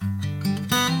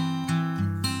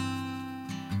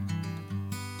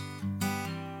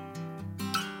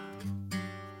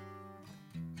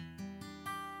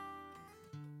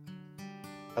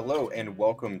Hello and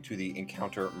welcome to the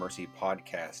Encounter Mercy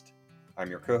podcast. I'm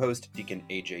your co-host, Deacon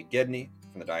AJ Gedney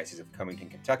from the Diocese of Covington,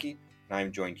 Kentucky, and I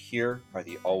am joined here by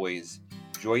the always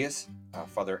joyous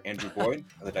Father Andrew Boyd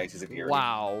of the Diocese of Erie.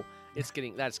 Wow, that's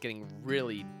getting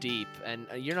really deep, and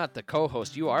you're not the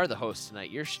co-host; you are the host tonight.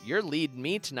 You're leading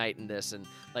me tonight in this, and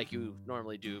like you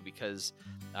normally do, because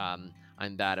I'm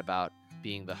bad about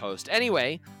being the host.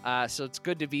 Anyway, so it's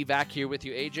good to be back here with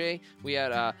you, AJ. We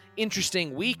had a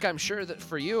interesting week, I'm sure that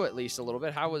for you at least a little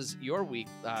bit. How was your week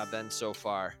been so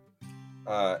far?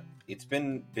 It's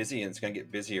been busy, and it's going to get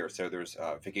busier. So there's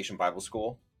Vacation Bible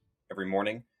School every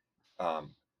morning.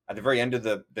 At the very end of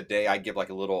the day, I give like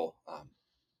a little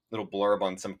blurb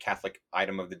on some Catholic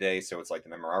item of the day. So it's like the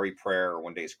Memorare prayer or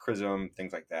one day's chrism,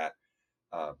 things like that.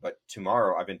 But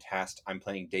tomorrow I've been tasked, I'm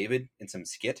playing David in some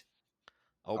skit.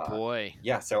 Oh boy.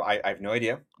 Yeah, so I have no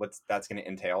idea what that's going to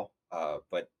entail,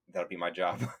 but that'll be my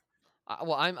job.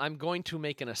 Well, I'm going to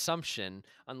make an assumption,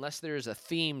 unless there's a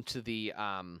theme to the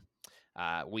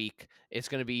week, it's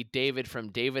going to be David from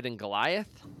David and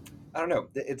Goliath. I don't know.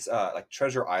 It's like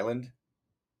Treasure Island.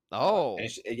 Oh, and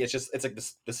it's like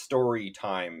the story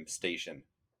time station.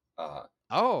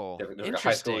 Oh, there's like a high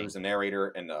interesting. schooler who's a narrator,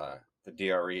 and the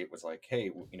DRE was like,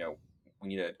 hey, we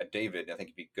need a David. I think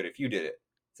it'd be good if you did it,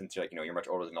 since you're like, you're much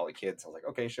older than all the kids. I was like,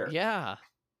 okay, sure. Yeah.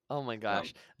 Oh my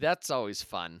gosh, that's always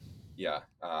fun. Yeah,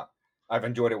 I've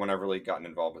enjoyed it when I've really gotten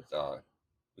involved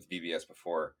with VBS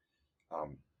before.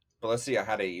 But let's see, I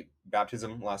had a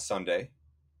baptism last Sunday.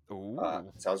 Ooh.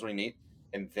 So that was really neat.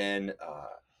 And then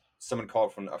someone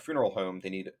called from a funeral home. They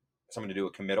need someone to do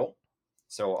a committal.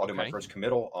 So I'll do my first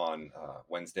committal on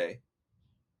Wednesday.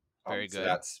 Very good.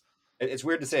 So it's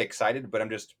weird to say excited, but I'm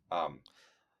just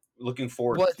looking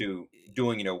forward to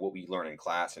doing, what we learn in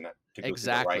class, and to go through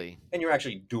the rite. And you're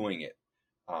actually doing it.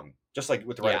 Just like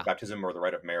with the rite of baptism or the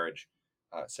rite of marriage.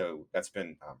 So that's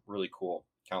been really cool.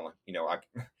 Kind of like,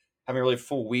 I having a really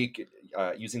full week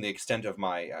using the extent of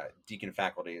my deacon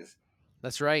faculties.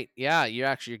 That's right. Yeah,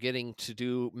 you're getting to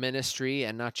do ministry,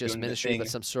 and not just ministry, but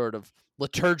some sort of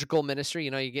liturgical ministry.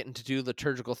 You're getting to do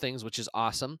liturgical things, which is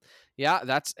awesome. Yeah,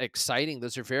 that's exciting.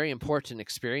 Those are very important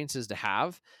experiences to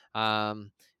have.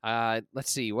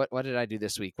 Let's see, what did I do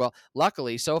this week? Well,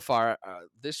 luckily so far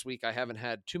this week I haven't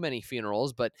had too many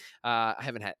funerals, but I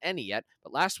haven't had any yet.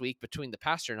 But last week, between the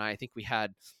pastor and I think we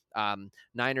had 9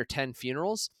 or 10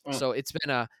 funerals. So it's been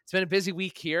a busy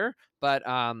week here, but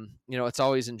it's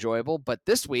always enjoyable. But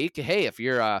this week, hey, if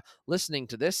you're listening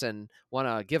to this and want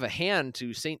to give a hand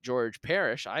to St. George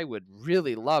Parish, I would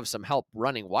really love some help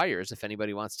running wires. If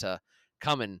anybody wants to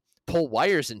come and pull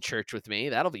wires in church with me,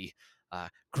 that'll be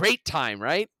great time,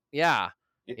 right? Yeah.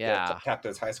 Tap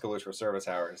those high schoolers for service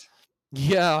hours.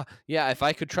 Yeah. If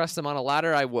I could trust them on a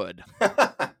ladder, I would.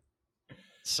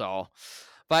 So,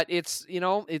 but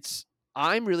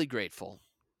I'm really grateful.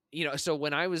 So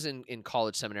when I was in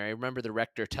college seminary, I remember the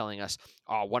rector telling us,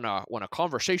 when a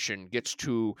conversation gets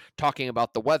to talking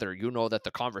about the weather, that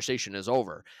the conversation is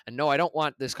over. And no, I don't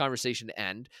want this conversation to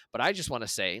end, but I just want to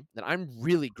say that I'm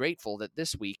really grateful that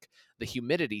this week the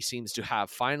humidity seems to have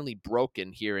finally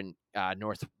broken here in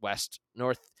northeast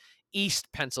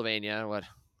Pennsylvania.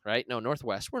 Right? No,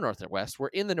 northwest. We're northwest. We're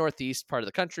in the northeast part of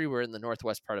the country. We're in the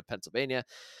northwest part of Pennsylvania.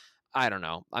 I don't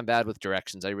know. I'm bad with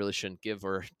directions. I really shouldn't give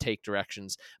or take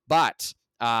directions. But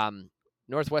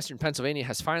northwestern Pennsylvania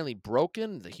has finally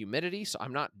broken the humidity, so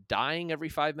I'm not dying every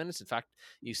 5 minutes. In fact,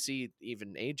 you see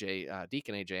even AJ,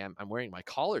 Deacon AJ, I'm wearing my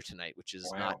collar tonight, which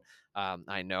is not.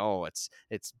 I know it's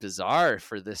bizarre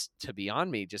for this to be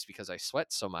on me just because I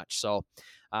sweat so much. So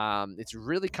it's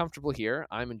really comfortable here.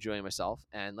 I'm enjoying myself.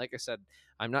 And like I said,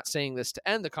 I'm not saying this to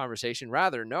end the conversation.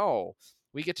 Rather, no.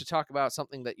 We get to talk about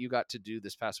something that you got to do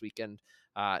this past weekend.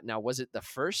 Now, was it the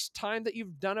first time that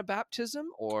you've done a baptism,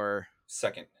 or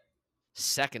second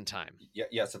time?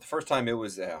 Yeah. So the first time it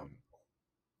was a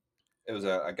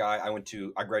guy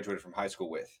I graduated from high school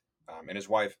with, and his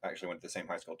wife actually went to the same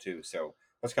high school too. So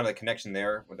that's kind of the connection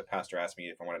there when the pastor asked me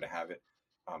if I wanted to have it.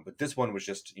 But this one was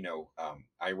just,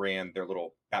 I ran their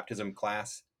little baptism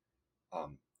class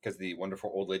because the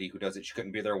wonderful old lady who does it, she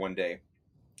couldn't be there one day.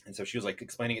 And so she was like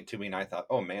explaining it to me, and I thought,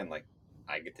 oh man, like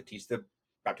I get to teach the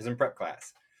baptism prep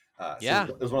class. So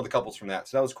it was one of the couples from that.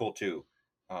 So that was cool too.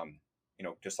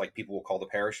 Just like people will call the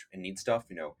parish and need stuff,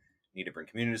 need to bring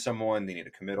communion to someone, they need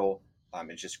a committal.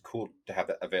 It's just cool to have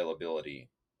that availability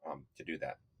to do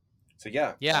that. So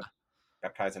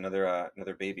baptize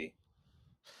another baby.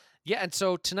 Yeah, and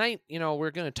so tonight,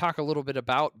 we're going to talk a little bit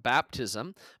about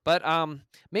baptism, but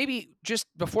maybe just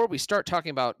before we start talking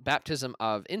about baptism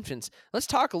of infants, let's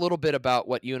talk a little bit about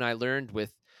what you and I learned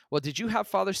with, did you have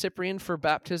Father Cyprian for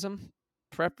baptism?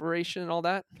 preparation and all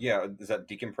that. Yeah, is that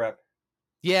deacon prep?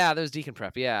 Yeah, there's deacon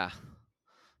prep. Yeah.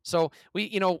 So we,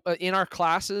 in our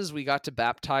classes, we got to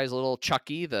baptize little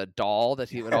Chucky, the doll that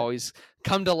he would always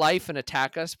come to life and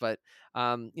attack us. But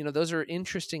those are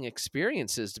interesting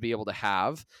experiences to be able to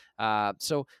have.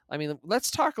 So, I mean,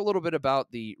 let's talk a little bit about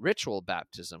the ritual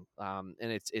baptism and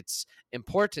its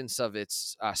importance of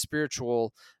its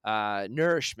spiritual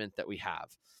nourishment that we have.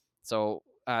 So,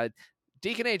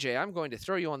 Deacon AJ, I'm going to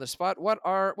throw you on the spot.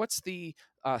 What's the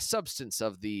substance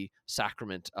of the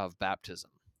sacrament of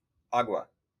baptism? Agua.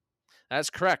 That's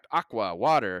correct. Aqua,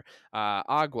 water,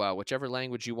 agua, whichever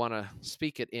language you want to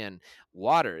speak it in.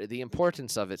 Water, the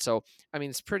importance of it. So, I mean,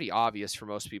 it's pretty obvious for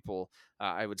most people.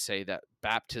 I would say that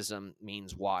baptism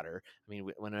means water. I mean,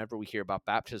 whenever we hear about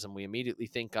baptism, we immediately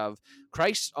think of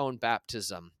Christ's own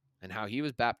baptism and how he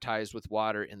was baptized with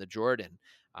water in the Jordan.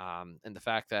 And the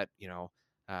fact that,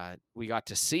 we got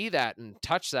to see that and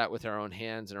touch that with our own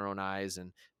hands and our own eyes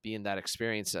and be in that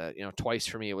experience. Twice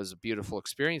for me, it was a beautiful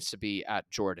experience to be at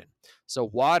Jordan. So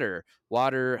water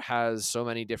has so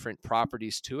many different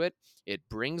properties to it. It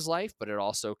brings life, but it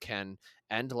also can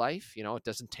end life. It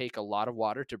doesn't take a lot of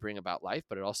water to bring about life,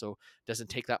 but it also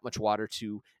doesn't take that much water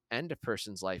to end a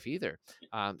person's life either.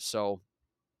 So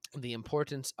the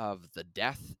importance of the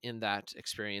death in that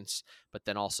experience, but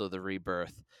then also the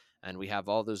rebirth. And we have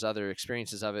all those other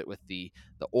experiences of it with the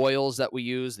oils that we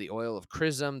use, the oil of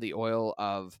chrism, the oil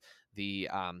of the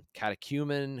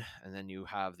catechumen, and then you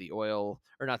have the oil,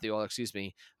 or not the oil, excuse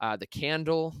me, the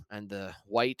candle and the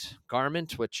white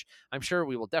garment, which I'm sure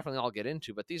we will definitely all get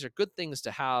into. But these are good things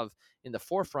to have in the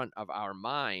forefront of our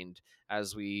mind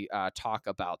as we talk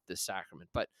about this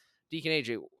sacrament. But Deacon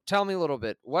AJ, tell me a little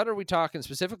bit. What are we talking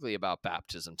specifically about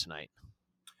baptism tonight?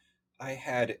 I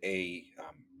had a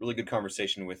really good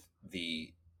conversation with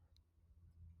the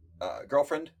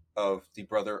girlfriend of the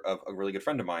brother of a really good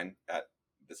friend of mine at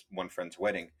this one friend's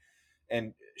wedding,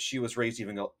 and she was raised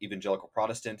evangelical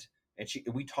Protestant, and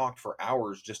we talked for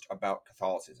hours just about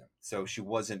Catholicism. So she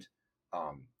wasn't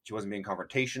being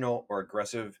confrontational or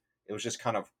aggressive. It was just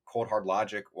kind of cold hard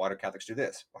logic. Why do Catholics do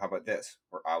this? Well, how about this?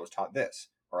 Or I was taught this,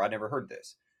 or I never heard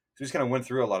this. So we just kind of went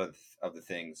through a lot of the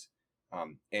things.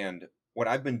 And what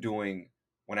I've been doing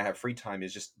when I have free time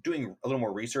is just doing a little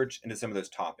more research into some of those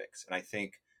topics. And I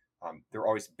think there are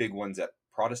always big ones that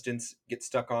Protestants get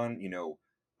stuck on.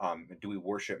 Do we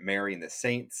worship Mary and the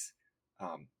saints?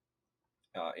 Um,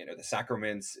 the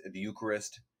sacraments, the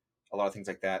Eucharist, a lot of things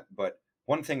like that. But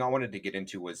one thing I wanted to get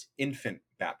into was infant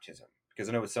baptism, because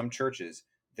I know with some churches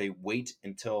they wait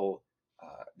until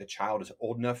the child is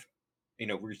old enough,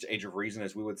 reach the age of reason,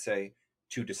 as we would say,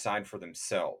 to decide for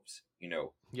themselves.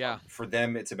 Yeah, For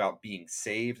them, it's about being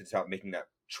saved. It's about making that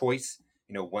choice.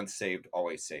 Once saved,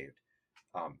 always saved.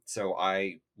 So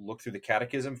I looked through the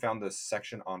catechism, found the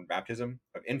section on baptism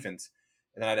of infants,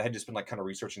 and then I had just been like kind of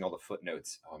researching all the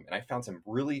footnotes, and I found some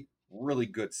really, really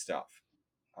good stuff.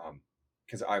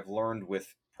 Because I've learned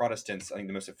with Protestants, I think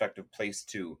the most effective place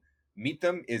to meet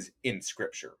them is in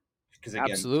Scripture. Because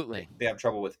again, absolutely. they have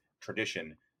trouble with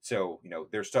tradition. So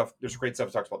there's great stuff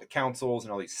that talks about the councils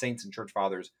and all these saints and church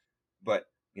fathers, but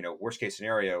worst case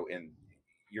scenario, and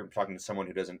you're talking to someone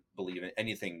who doesn't believe in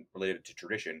anything related to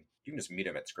tradition, you can just meet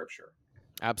them at Scripture.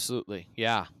 Absolutely.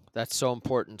 Yeah. That's so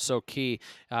important, so key.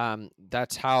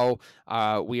 That's how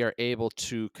we are able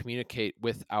to communicate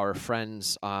with our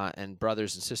friends and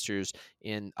brothers and sisters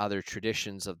in other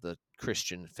traditions of the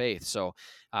Christian faith. So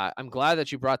I'm glad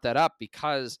that you brought that up,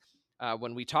 because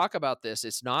when we talk about this,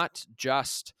 it's not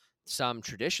just some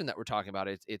tradition that we're talking about.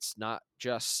 It's not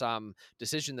just some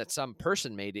decision that some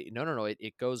person made. No.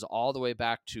 It goes all the way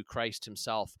back to Christ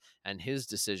himself and his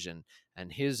decision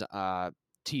and his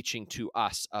teaching to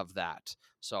us of that.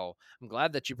 So I'm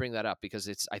glad that you bring that up, because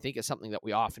I think it's something that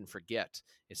we often forget.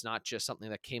 It's not just something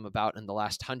that came about in the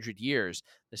last 100 years.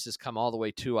 This has come all the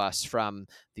way to us from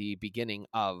the beginning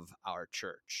of our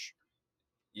church.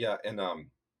 Yeah, and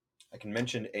I can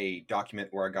mention a document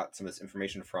where I got some of this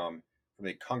information from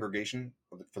the Congregation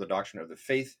for the Doctrine of the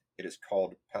Faith. It is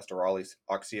called Pastoralis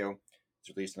Actio.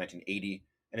 It's released in 1980,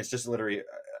 and it's just literally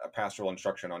a pastoral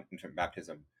instruction on infant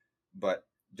baptism. But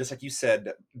just like you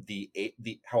said, the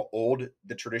how old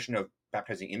the tradition of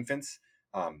baptizing infants.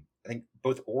 I think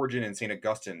both Origen and Saint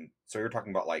Augustine. So you're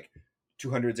talking about like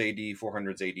 200s AD,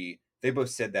 400s AD. They both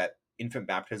said that infant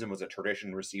baptism was a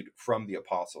tradition received from the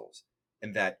apostles,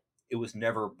 and that it was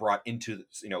never brought into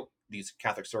these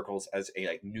Catholic circles as a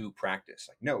like new practice.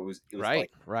 Like no, it was Right,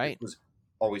 like right. it was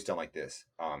always done like this.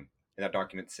 And that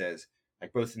document says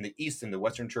like both in the East and the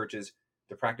Western churches,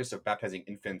 the practice of baptizing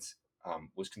infants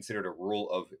was considered a rule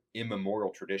of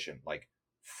immemorial tradition. Like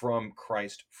from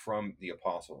Christ, from the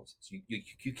apostles. So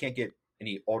you can't get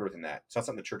any older than that. It's not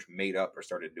something the church made up or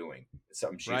started doing. It's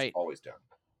something she's Right. always done.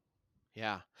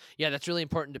 Yeah. Yeah, that's really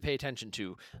important to pay attention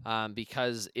to,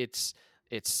 because it's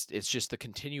just the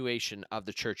continuation of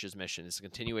the church's mission. It's a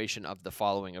continuation of the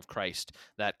following of Christ,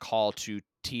 that call to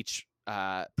teach,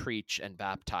 preach, and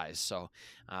baptize. So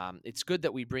it's good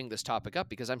that we bring this topic up,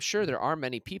 because I'm sure there are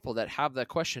many people that have that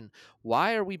question: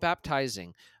 why are we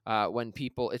baptizing when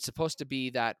people? It's supposed to be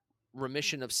that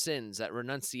remission of sins, that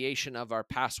renunciation of our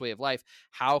past way of life.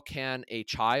 How can a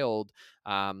child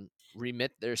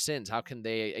remit their sins? How can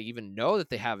they even know that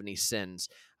they have any sins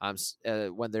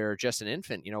when they're just an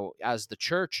infant? As the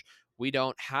church, we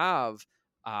don't have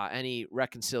any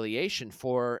reconciliation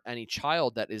for any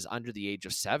child that is under the age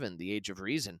of 7, the age of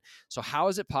reason. So how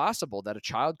is it possible that a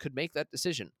child could make that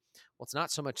decision? Well, it's not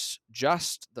so much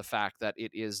just the fact that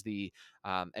it is the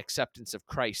acceptance of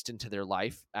Christ into their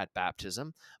life at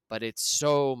baptism, but it's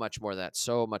so much more than that,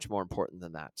 so much more important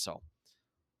than that. So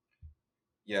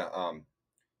Yeah.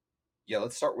 Yeah.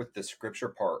 Let's start with the scripture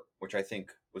part, which I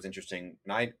think was interesting.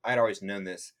 And I'd always known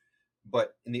this,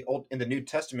 but in the New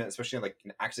Testament, especially like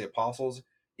in Acts of the Apostles,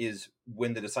 is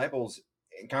when the disciples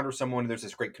encounter someone and there's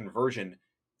this great conversion,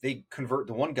 they convert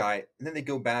the one guy and then they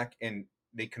go back and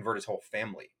they convert his whole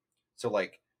family. So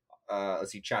like,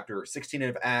 let's see, chapter 16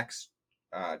 of Acts,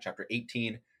 chapter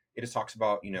 18, it just talks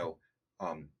about,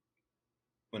 um,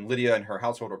 when Lydia and her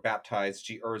household were baptized,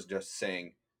 she urged us,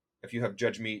 saying, "If you have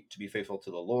judged me to be faithful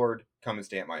to the Lord, come and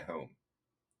stay at my home."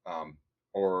 Um,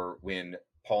 or when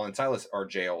Paul and Silas are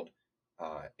jailed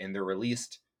and they're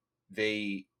released,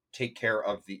 they take care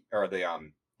of the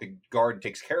guard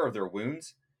takes care of their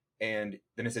wounds, and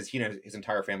then it says he and his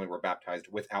entire family were baptized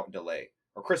without delay.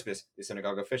 Or Crispus, the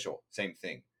synagogue official, same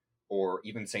thing. Or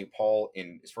even St. Paul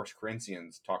in his First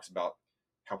Corinthians talks about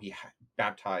how he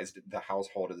baptized the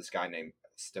household of this guy named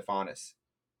Stephanus.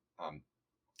 Um,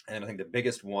 and I think the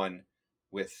biggest one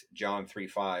with John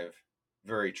 3:5,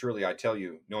 very truly I tell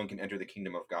you, no one can enter the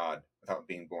kingdom of God without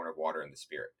being born of water and the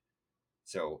Spirit.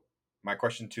 So my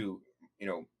question to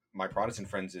my Protestant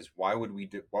friends is, why would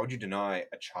you deny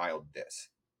a child this?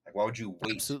 Like, why would you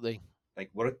wait? absolutely. Like,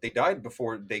 what if they died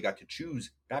before they got to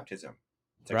choose baptism?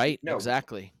 It's like, Right, no,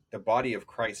 exactly. the body of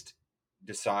Christ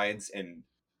decides, and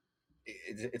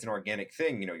it's an organic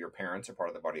thing. Your parents are part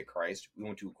of the body of Christ. We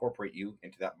want to incorporate you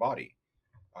into that body.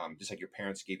 Just like your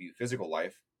parents gave you physical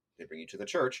life, they bring you to the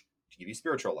church to give you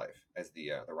spiritual life, as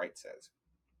the rite says.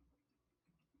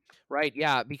 Right,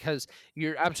 yeah, because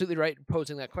you're absolutely right in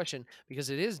posing that question, because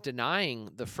it is denying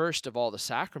the first of all the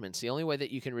sacraments. The only way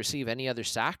that you can receive any other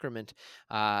sacrament,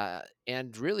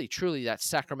 and really truly that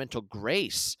sacramental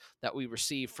grace that we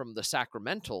receive from the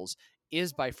sacramentals,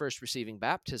 is by first receiving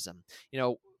baptism.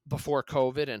 Before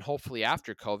COVID and hopefully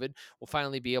after COVID, we'll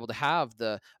finally be able to have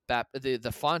the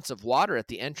fonts of water at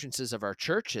the entrances of our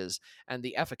churches, and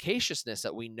the efficaciousness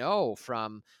that we know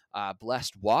from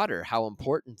blessed water, how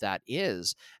important that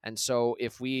is. And so,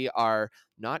 if we are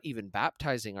not even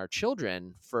baptizing our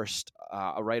children first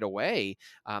right away,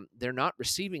 they're not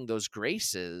receiving those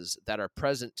graces that are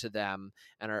present to them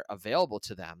and are available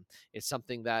to them. It's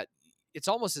something that it's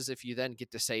almost as if you then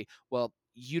get to say, well,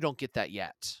 you don't get that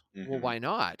yet. Well, Mm-hmm. why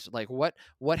not? Like,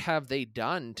 what have they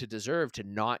done to deserve to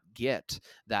not get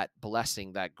that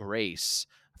blessing, that grace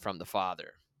from the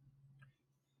Father?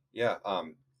 Yeah.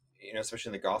 Especially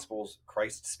in the Gospels,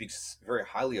 Christ speaks very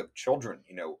highly of children.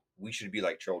 We should be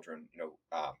like children.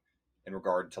 In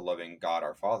regard to loving God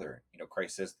our Father.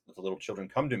 Christ says, "Let the little children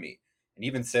come to me," and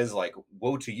even says like,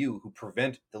 "Woe to you who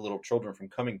prevent the little children from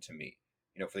coming to me."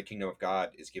 For the kingdom of God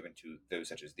is given to those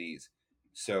such as these.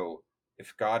 So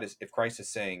if Christ is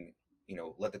saying,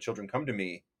 "Let the children come to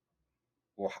me,"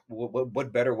 well,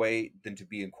 what better way than to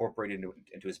be incorporated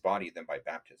into his body than by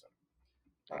baptism?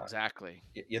 Uh, Exactly.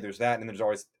 yeah, there's that, and then there's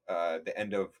always the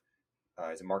end of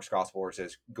is in Mark's gospel where it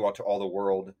says, "Go out to all the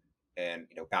world and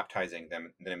baptizing them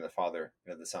in the name of the Father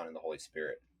and of the Son and the Holy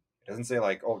Spirit." It doesn't say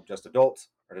like, "Oh, just adults,"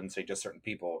 or it doesn't say just certain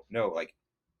people. No, like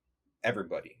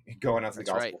everybody, going out to the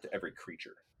That's right. gospel to every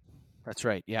creature. That's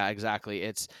right. Yeah, exactly.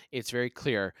 It's very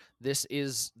clear. This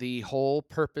is the whole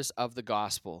purpose of the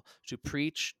gospel: to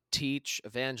preach, teach,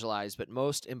 evangelize, but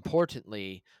most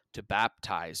importantly, to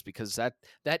baptize, because that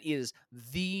is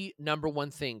the number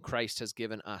one thing Christ has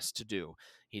given us to do.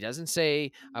 He doesn't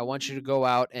say, "I want you to go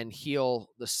out and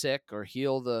heal the sick or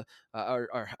heal the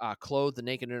or clothe the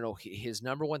naked." No, his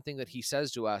number one thing that he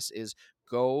says to us is,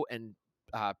 "Go and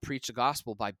preach the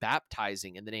gospel by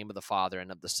baptizing in the name of the Father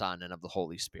and of the Son and of the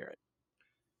Holy Spirit."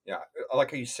 Yeah, I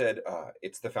like how you said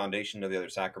it's the foundation of the other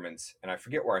sacraments, and I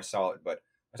forget where I saw it, but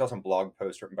I saw some blog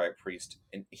post written by a priest,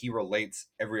 and he relates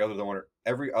every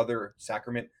other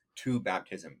sacrament to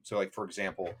baptism. So, like for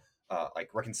example,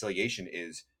 like reconciliation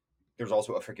is there's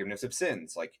also a forgiveness of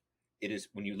sins. Like it is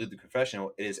when you leave the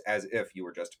confessional, it is as if you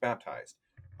were just baptized.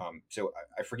 So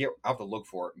I forget. I'll have to look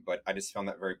for it, but I just found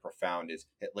that very profound. Is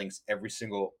it links every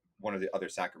single one of the other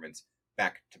sacraments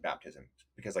back to baptism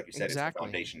because, like you said, it's the Exactly.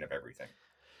 foundation of everything.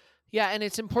 Yeah, and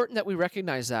it's important that we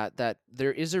recognize that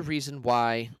there is a reason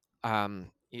why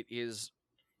it is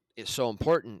so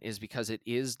important is because it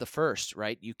is the first,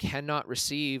 right? You cannot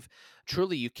receive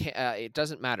truly. You can't. It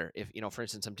doesn't matter if for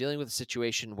instance, I'm dealing with a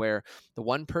situation where the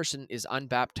one person is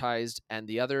unbaptized and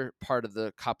the other part of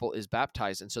the couple is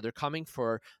baptized, and so they're coming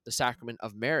for the sacrament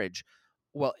of marriage.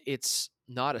 Well, it's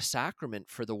not a sacrament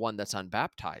for the one that's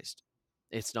unbaptized.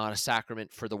 It's not a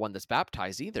sacrament for the one that's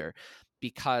baptized either,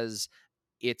 because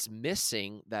it's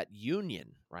missing that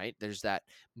union, right? There's that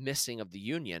missing of the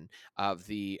union of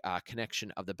the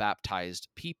connection of the baptized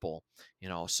people,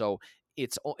 So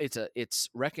it's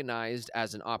recognized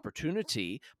as an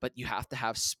opportunity, but you have to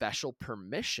have special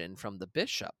permission from the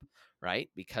bishop, right?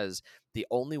 Because the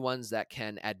only ones that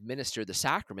can administer the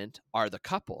sacrament are the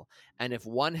couple, and if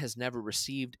one has never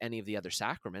received any of the other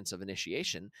sacraments of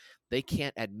initiation, they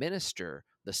can't administer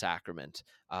the sacrament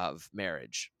of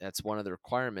marriage. That's one of the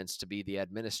requirements to be the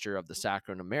administrator of the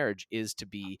sacrament of marriage is to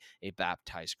be a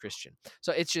baptized Christian.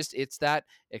 So it's that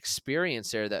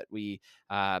experience there that we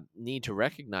need to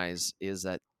recognize is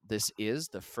that this is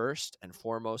the first and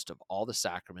foremost of all the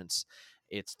sacraments.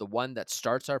 It's the one that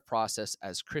starts our process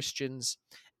as Christians,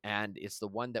 and it's the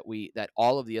one that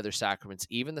all of the other sacraments,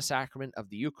 even the sacrament of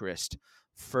the Eucharist,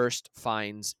 first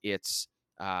finds its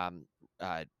um,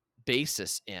 uh,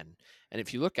 basis in. And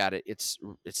if you look at it, it's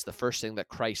the first thing that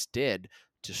Christ did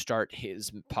to start his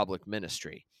public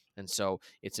ministry. And so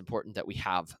it's important that we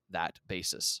have that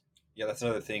basis. Yeah, that's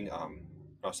another thing. I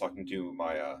was talking to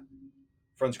my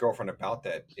friend's girlfriend about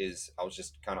that. Is I was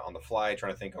just kind of on the fly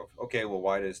trying to think of okay, well,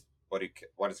 why does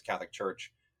the Catholic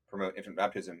Church promote infant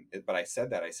baptism? But I said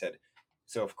that I said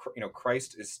so if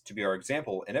Christ is to be our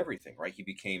example in everything, right?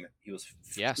 He was true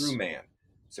Yes. man,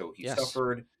 so he Yes.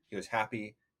 suffered, he was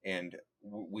happy, and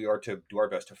we are to do our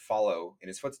best to follow in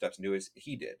his footsteps and do as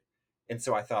he did. And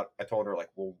so I told her like,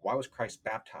 well, why was Christ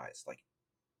baptized? Like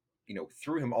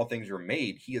through him all things were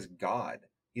made. He is God.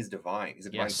 He's divine. He's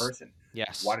a divine Yes. person. Why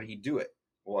Yes. did he do it?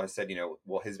 Well, I said,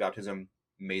 well, his baptism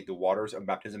made the waters of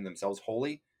baptism themselves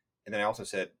holy. And then I also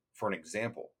said, for an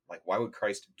example, like, why would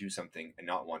Christ do something and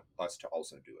not want us to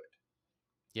also do it?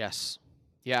 Yes.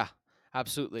 Yeah,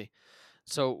 absolutely.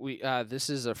 So we this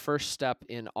is a first step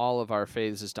in all of our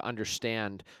faiths is to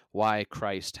understand why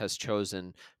Christ has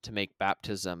chosen to make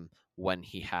baptism when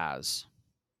he has.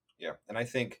 Yeah. And I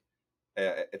think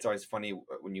it's always funny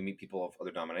when you meet people of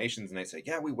other denominations and they say,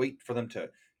 yeah, we wait for them to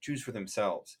choose for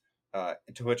themselves.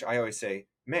 To which I always say,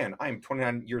 man, I'm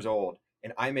 29 years old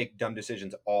and I make dumb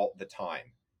decisions all the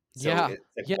time. So Yeah. it's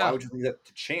like, why Yeah. would you leave that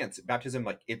to chance? Baptism,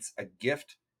 like it's a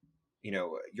gift.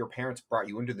 Your parents brought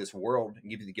you into this world and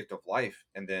give you the gift of life,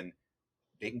 and then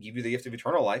they can give you the gift of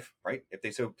eternal life, right? If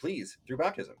they so please through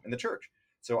baptism in the church.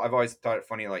 So I've always thought it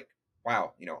funny, like,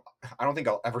 wow, I don't think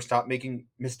I'll ever stop making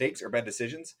mistakes or bad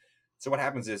decisions. So what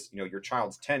happens is, your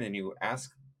child's 10 and you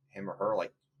ask him or her,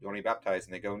 like, you want to be baptized?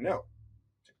 And they go, no.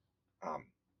 Um,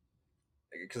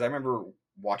 because I remember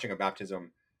watching a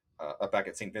baptism up back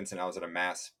at St. Vincent. I was at a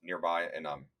mass nearby in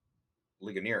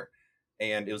Ligonier,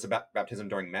 and it was about baptism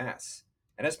during mass.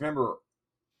 And I just remember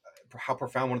how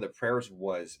profound one of the prayers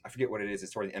was. I forget what it is.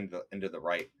 It's toward the end of the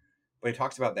right, but he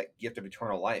talks about that gift of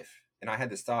eternal life. And I had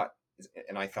this thought,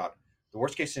 and I thought, the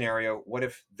worst case scenario: what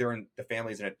if the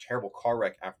family is in a terrible car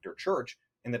wreck after church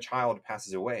and the child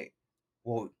passes away?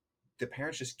 Well, the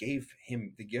parents just gave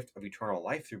him the gift of eternal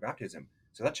life through baptism,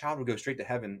 so that child would go straight to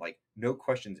heaven, like no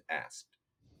questions asked.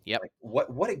 Yep. Like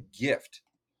what a gift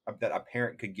that a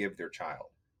parent could give their child.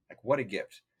 Like what a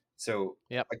gift. So,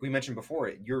 Yep. like we mentioned before,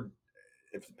 if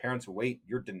the parents wait,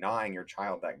 you're denying your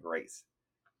child that grace.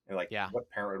 And like, Yeah. what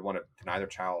parent would want to deny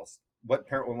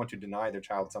their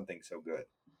child something so good?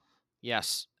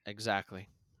 Yes. Exactly.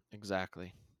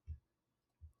 Exactly.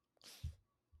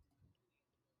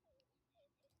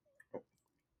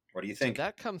 What do you Did think?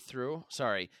 that come through?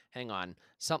 Sorry, hang on.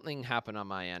 Something happened on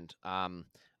my end.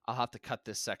 I'll have to cut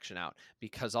this section out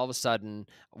because all of a sudden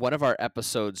one of our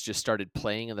episodes just started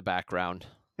playing in the background.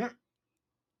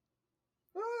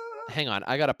 Hang on,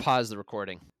 I gotta pause the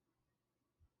recording.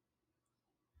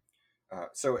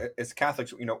 So as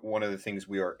Catholics, one of the things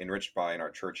we are enriched by in our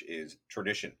church is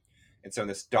tradition. And so in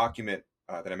this document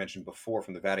that I mentioned before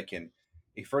from the Vatican,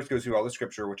 it first goes through all the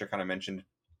scripture, which I kind of mentioned.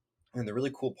 And the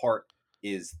really cool part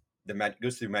is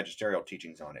goes through magisterial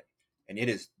teachings on it, and it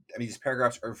is. I mean, these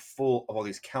paragraphs are full of all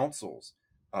these councils.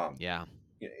 Um, Yeah.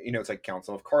 it's like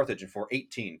Council of Carthage in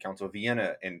 418, Council of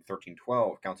Vienna in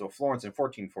 1312, Council of Florence in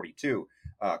 1442,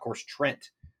 of course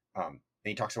Trent, and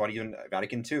he talks about even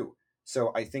Vatican II.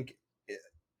 So I think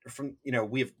from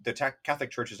the Catholic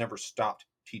Church has never stopped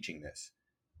teaching this,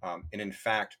 and in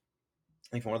fact, I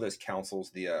think from one of those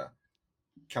councils, the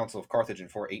Council of Carthage in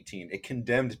 418, it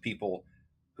condemned people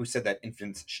who said that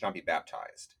infants should not be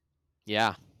baptized.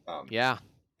 Yeah. Um, Yeah.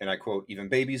 and I quote, even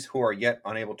babies who are yet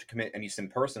unable to commit any sin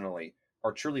personally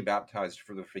are truly baptized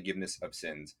for the forgiveness of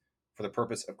sins, for the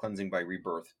purpose of cleansing by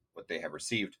rebirth what they have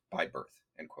received by birth,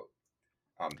 end quote.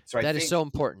 So I That is so think,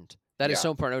 important. That is yeah,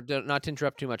 so important. Not to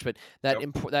interrupt too much, but that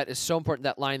nope, that is so important.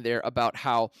 That line there about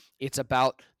how it's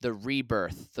about the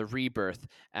rebirth,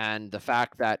 and the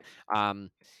fact that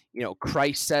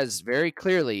Christ says very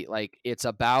clearly, like it's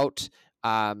about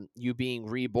you being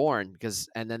reborn. Because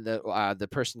and then the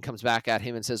person comes back at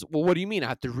him and says, "Well, what do you mean? I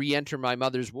have to re-enter my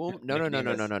mother's womb?" No, no, no,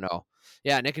 no, no, Nicodemus. no, no.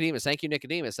 Yeah, Nicodemus. Thank you,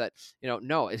 Nicodemus. That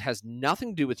no, it has nothing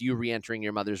to do with you re-entering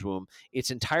your mother's womb.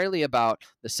 It's entirely about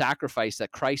the sacrifice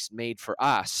that Christ made for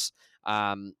us.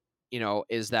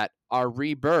 Is that our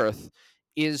rebirth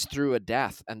is through a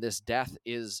death, and this death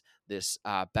is this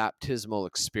baptismal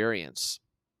experience.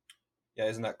 Yeah,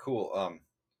 isn't that cool?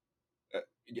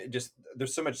 Just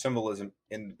there's so much symbolism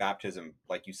in baptism,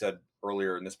 like you said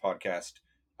earlier in this podcast.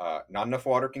 Not enough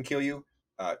water can kill you.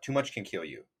 Too much can kill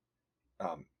you.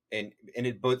 And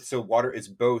it both so water is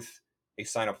both a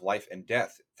sign of life and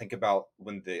death. Think about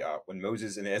when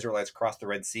Moses and the Israelites crossed the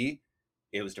Red Sea,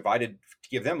 it was divided to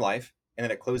give them life, and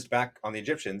then it closed back on the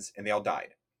Egyptians, and they all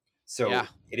died. Yeah, So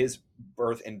it is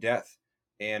birth and death.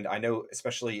 And I know,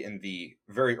 especially in the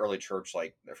very early church,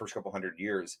 like the first couple hundred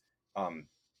years, um,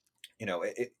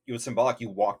 it was symbolic.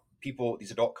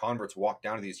 These adult converts walked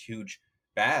down to these huge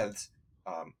baths,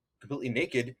 completely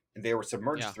naked, and they were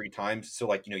submerged yeah, 3 times. So,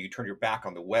 like, you turn your back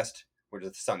on the west where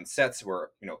the sun sets, where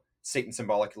Satan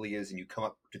symbolically is, and you come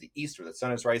up to the east where the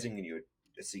sun is rising, and you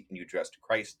address to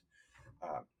Christ.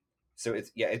 So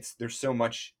it's there's so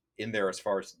much in there as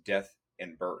far as death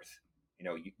and birth.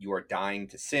 You are dying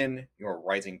to sin, you are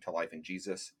rising to life in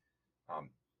Jesus.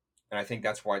 Um, and I think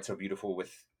that's why it's so beautiful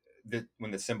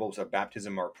when the symbols of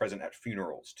baptism are present at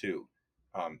funerals too.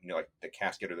 Like the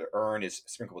casket or the urn is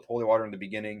sprinkled with holy water in the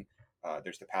beginning.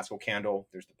 There's the Paschal candle.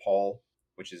 There's the pall,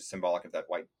 which is symbolic of that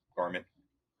white garment.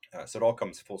 So it all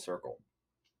comes full circle.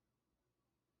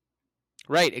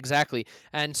 right, exactly.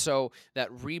 And so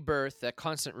that rebirth, that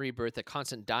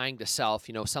constant dying to self,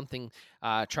 something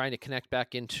trying to connect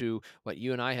back into what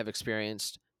you and I have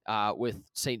experienced with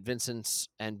St. Vincent's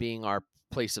and being our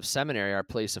place of seminary, our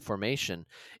place of formation,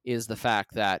 is the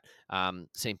fact that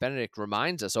St. Benedict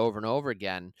reminds us over and over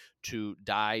again to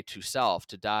die to self,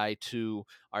 to die to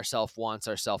our self wants,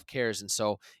 our self cares. And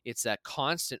so it's that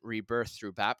constant rebirth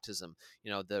through baptism.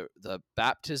 The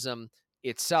baptism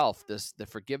itself, the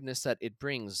forgiveness that it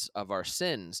brings of our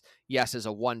sins, yes, is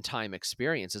a one-time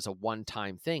experience, is a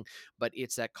one-time thing, but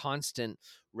it's that constant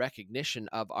recognition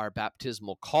of our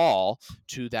baptismal call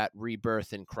to that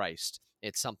rebirth in Christ.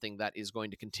 It's something that is going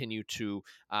to continue to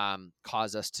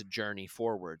cause us to journey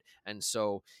forward. And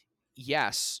so,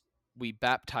 yes, we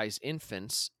baptize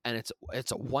infants, and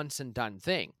it's a once and done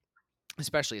thing,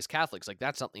 especially as Catholics. Like,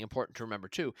 that's something important to remember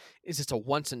too, is it's a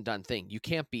once and done thing. You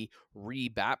can't be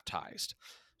rebaptized.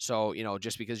 So,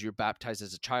 just because you're baptized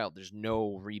as a child, there's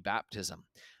no rebaptism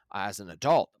as an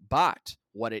adult. But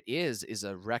what it is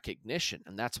a recognition.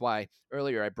 And that's why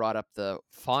earlier I brought up the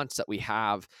fonts that we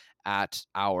have at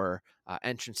our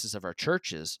entrances of our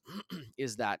churches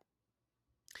is that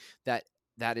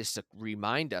that is to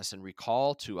remind us and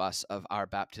recall to us of our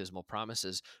baptismal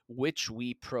promises, which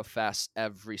we profess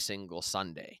every single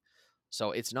Sunday.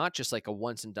 So it's not just like a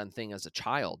once and done thing as a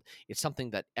child. It's something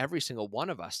that every single one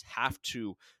of us have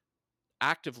to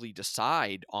actively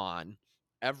decide on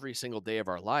every single day of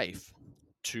our life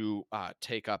to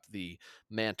take up the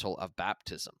mantle of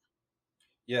baptism.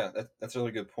 Yeah, that's a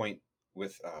really good point.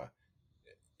 With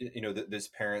this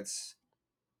parents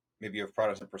maybe of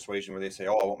Protestant persuasion where they say,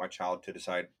 "Oh, I want my child to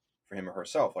decide for him or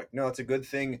herself." Like, no, it's a good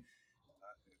thing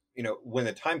when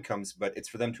the time comes, but it's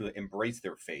for them to embrace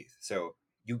their faith. So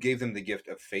you gave them the gift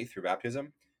of faith through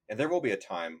baptism, and there will be a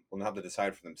time when they'll have to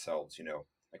decide for themselves.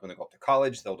 Like when they go up to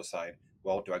college, they'll decide,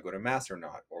 well, do I go to mass or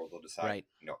not? Or they'll decide, Right.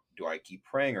 do I keep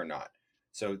praying or not?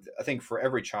 So I think for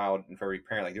every child and for every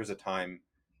parent, like there's a time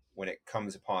when it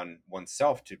comes upon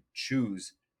oneself to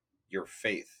choose your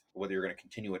faith, whether you're going to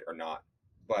continue it or not.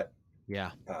 But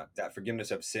Yeah. that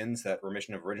forgiveness of sins, that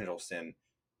remission of original sin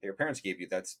that your parents gave you,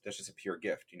 that's just a pure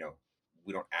gift.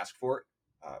 we don't ask for it,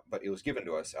 but it was given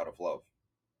to us out of love.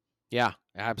 Yeah,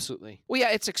 absolutely. Well,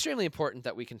 yeah, it's extremely important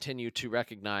that we continue to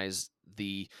recognize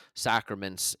the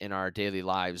sacraments in our daily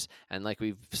lives. And like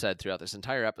we've said throughout this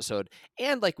entire episode,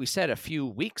 and like we said a few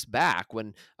weeks back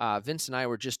when Vince and I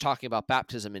were just talking about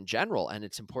baptism in general and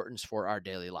its importance for our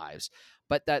daily lives,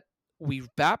 but that we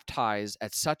baptize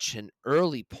at such an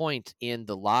early point in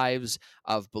the lives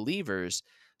of believers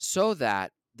so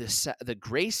that the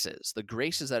graces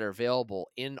that are available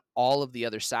in all of the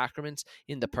other sacraments,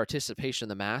 in the participation in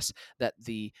the Mass, that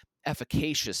the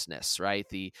efficaciousness, right,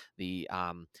 the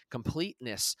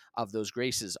completeness of those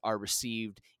graces are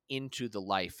received into the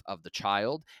life of the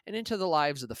child and into the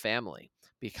lives of the family,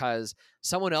 because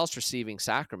someone else receiving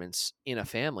sacraments in a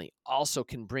family also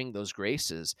can bring those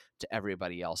graces to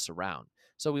everybody else around.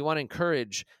 So we want to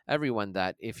encourage everyone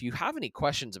that if you have any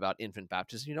questions about infant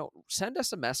baptism, send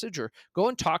us a message or go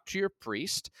and talk to your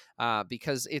priest,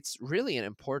 because it's really an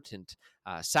important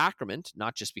sacrament,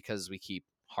 not just because we keep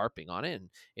harping on it, and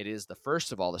it is the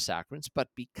first of all the sacraments, but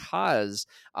because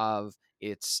of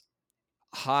its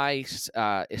high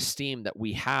esteem that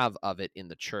we have of it in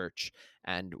the church,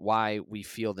 and why we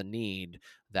feel the need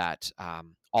that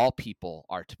all people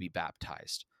are to be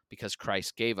baptized, because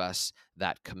Christ gave us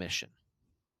that commission.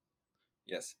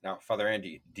 Yes. Now, Father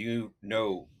Andy, do you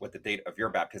know what the date of your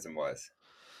baptism was?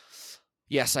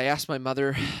 Yes, I asked my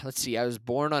mother. Let's see, I was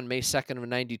born on May 2nd of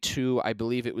 92. I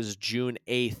believe it was June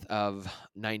 8th of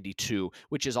 92,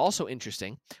 which is also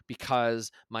interesting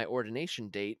because my ordination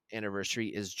date anniversary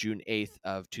is June 8th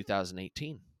of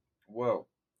 2018. Whoa.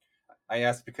 I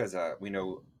asked because we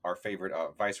know our favorite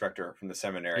vice rector from the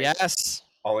seminary Yes.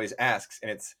 always asks,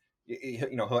 and it's,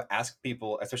 he'll ask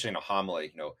people, especially in a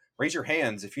homily, raise your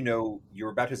hands if you know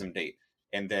your baptism date,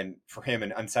 and then for him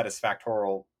an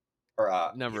unsatisfactory,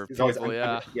 or Number of he's always people,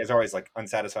 yeah. he's always like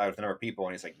unsatisfied with the number of people,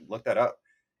 and he's like, look that up.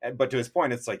 But to his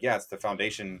point, it's like, yeah, it's the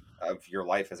foundation of your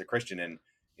life as a Christian, and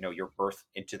your birth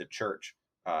into the church.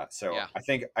 So Yeah. I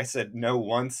think I said no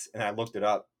once, and I looked it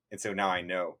up, and so now I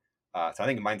know. So I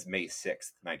think mine's May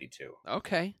 6th, 92.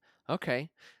 Okay.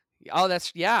 Oh,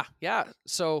 that's, yeah.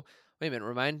 So, wait a minute,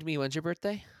 remind me, when's your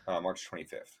birthday? March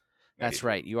 25th. That's 92.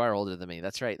 right. You are older than me.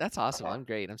 That's right. That's awesome. Uh-huh. I'm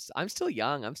great. I'm still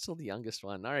young. I'm still the youngest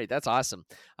one. All right. That's awesome.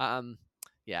 Um,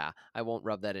 yeah, I won't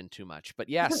rub that in too much. But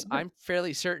yes, I'm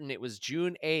fairly certain it was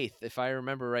June 8th, if I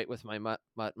remember right, with my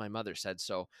mother said.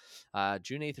 So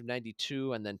June 8th of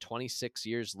 92, and then 26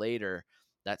 years later,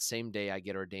 that same day I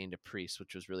get ordained a priest,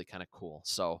 which was really kind of cool.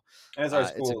 So As our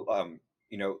it's a school,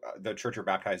 the church you're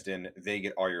baptized in, they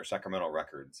get all your sacramental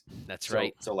records. that's So,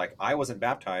 right. so like I wasn't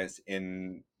baptized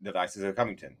in the Diocese of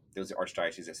Covington. There was the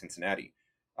Archdiocese of Cincinnati.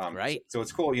 So, Right. so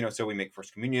it's cool, So we make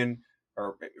First Communion,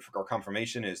 or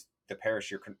confirmation is the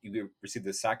parish you receive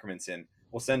the sacraments in.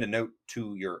 We'll send a note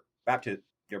to your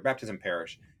baptism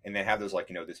parish, and they have those, like,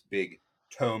 this big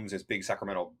tomes, those big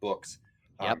sacramental books.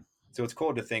 Yep. So it's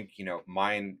cool to think,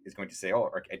 mine is going to say,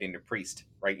 oh, ordained a priest,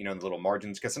 right? In the little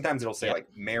margins, because sometimes it'll say Yep. like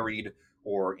married,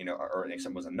 or or if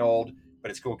something was annulled. But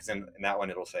it's cool because in that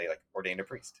one it'll say like ordained a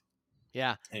priest.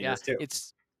 Yeah. And Yeah. yours too.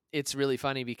 It's really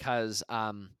funny because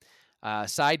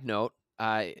side note,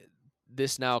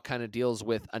 this now kind of deals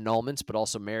with annulments, but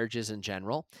also marriages in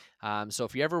general. So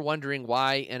if you're ever wondering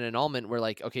why an annulment, we're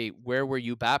like, okay, where were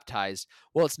you baptized?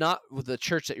 Well, it's not with the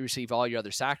church that you receive all your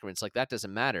other sacraments. Like, that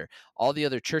doesn't matter. All the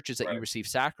other churches that you Right. receive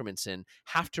sacraments in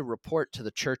have to report to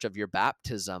the church of your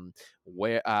baptism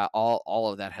where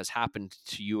all of that has happened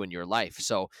to you in your life.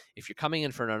 So if you're coming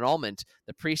in for an annulment,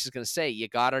 the priest is going to say, you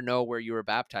got to know where you were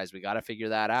baptized. We got to figure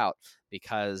that out,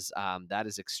 because that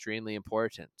is extremely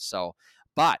important. So,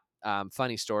 but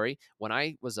funny story, when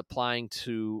I was applying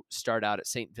to start out at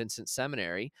St. Vincent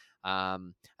Seminary, I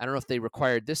don't know if they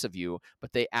required this of you,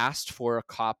 but they asked for a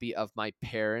copy of my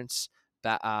parents'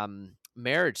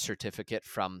 marriage certificate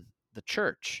from the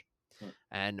church. Hmm.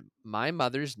 And my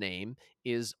mother's name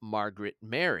is Margaret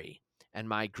Mary, and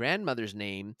my grandmother's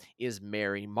name is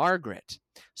Mary Margaret.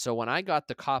 So when I got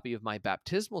the copy of my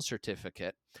baptismal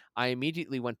certificate, I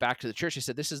immediately went back to the church. I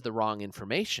said, this is the wrong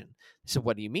information. They said,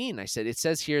 what do you mean? I said, it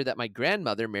says here that my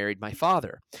grandmother married my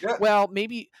father. Yeah. Well,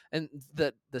 maybe, and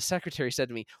the secretary said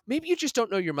to me, maybe you just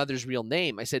don't know your mother's real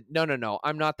name. I said, no,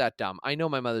 I'm not that dumb. I know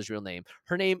my mother's real name.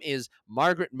 Her name is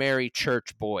Margaret Mary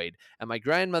Church Boyd, and my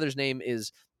grandmother's name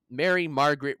is Mary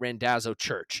Margaret Randazzo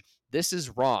Church. This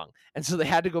is wrong. And so they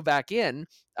had to go back in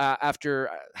after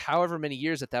however many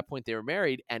years at that point they were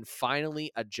married, and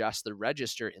finally adjust the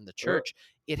register in the church.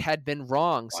 It had been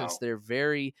wrong since their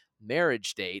very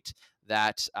marriage date,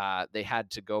 that they had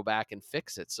to go back and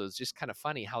fix it. So it's just kind of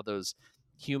funny how those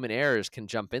human errors can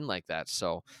jump in like that.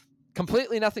 So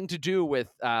completely nothing to do with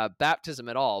baptism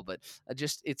at all, but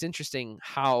just it's interesting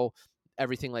how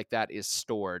everything like that is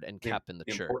stored and kept in the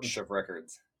importance church. of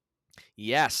records.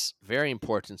 Yes, very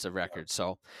importance of records.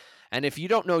 So, and if you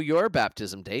don't know your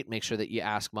baptism date, make sure that you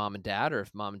ask mom and dad, or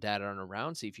if mom and dad aren't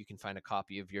around, see if you can find a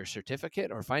copy of your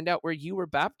certificate or find out where you were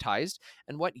baptized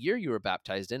and what year you were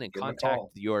baptized in, and Give 'em a contact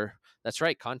call. that's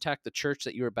right, contact the church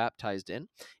that you were baptized in.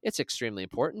 It's extremely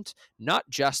important, not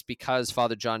just because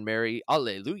Father John Mary,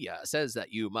 alleluia, says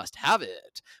that you must have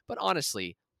it, but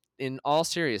honestly, in all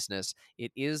seriousness,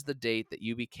 it is the date that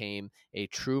you became a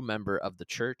true member of the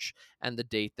church, and the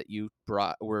date that you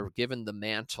were given the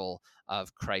mantle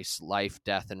of Christ's life,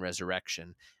 death, and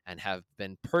resurrection, and have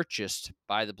been purchased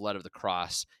by the blood of the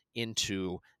cross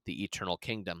into the eternal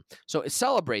kingdom. So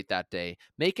celebrate that day.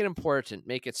 Make it important.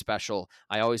 Make it special.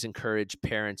 I always encourage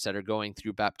parents that are going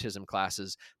through baptism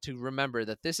classes to remember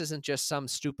that this isn't just some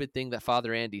stupid thing that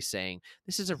Father Andy's saying.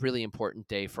 This is a really important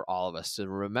day for all of us to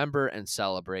remember and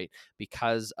celebrate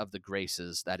because of the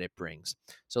graces that it brings.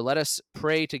 So let us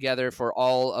pray together for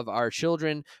all of our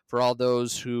children, for all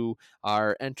those who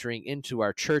are entering into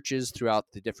our churches throughout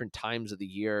the different times of the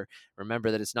year.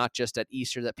 Remember that it's not just at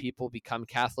Easter that people become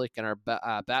Catholic and are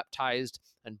baptized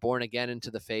and born again into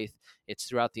the faith. It's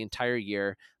throughout the entire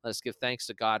year. Let us give thanks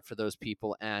to God for those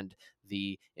people and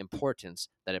the importance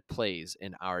that it plays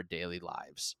in our daily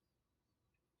lives.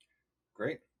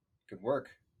 Great. Good work.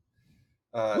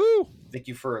 Woo! Thank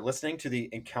you for listening to the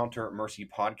Encounter Mercy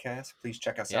podcast. Please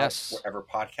check us Yes. out wherever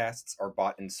podcasts are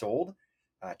bought and sold.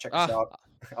 Check us out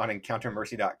on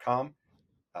encountermercy.com.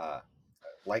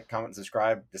 Like, comment,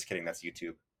 subscribe. Just kidding. That's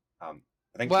YouTube.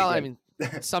 I mean,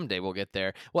 someday we'll get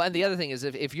there. Well, and the other thing is,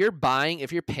 if you're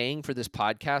paying for this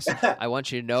podcast, I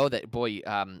want you to know that, boy,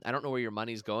 I don't know where your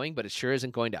money's going, but it sure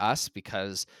isn't going to us,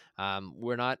 because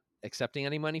we're not accepting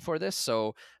any money for this.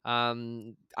 So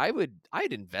I'd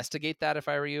investigate that if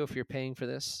I were you, if you're paying for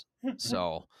this.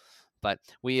 So, but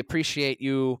we appreciate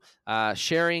you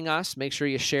sharing us. Make sure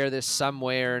you share this some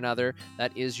way or another.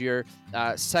 That is your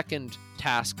second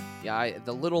task. Yeah,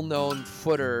 the little known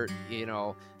footer,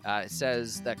 it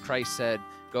says that Christ said,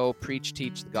 go preach,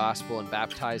 teach the gospel, and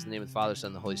baptize in the name of the Father, Son,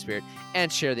 and the Holy Spirit,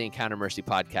 and share the Encounter Mercy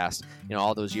podcast.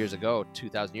 All those years ago,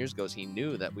 2,000 years ago, he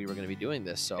knew that we were going to be doing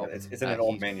this. So it's in an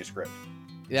old manuscript.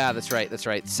 Yeah, that's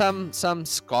right. Some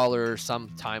scholar some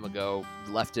time ago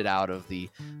left it out of the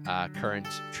current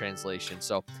translation.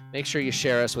 So make sure you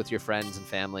share us with your friends and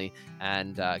family,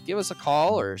 and give us a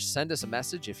call or send us a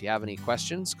message if you have any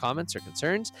questions, comments, or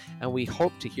concerns. And we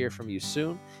hope to hear from you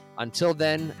soon. Until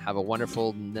then, have a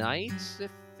wonderful night. If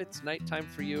it's nighttime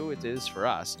for you, it is for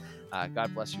us.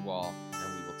 God bless you all, and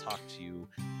we will talk to you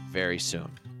very soon.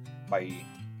 Bye.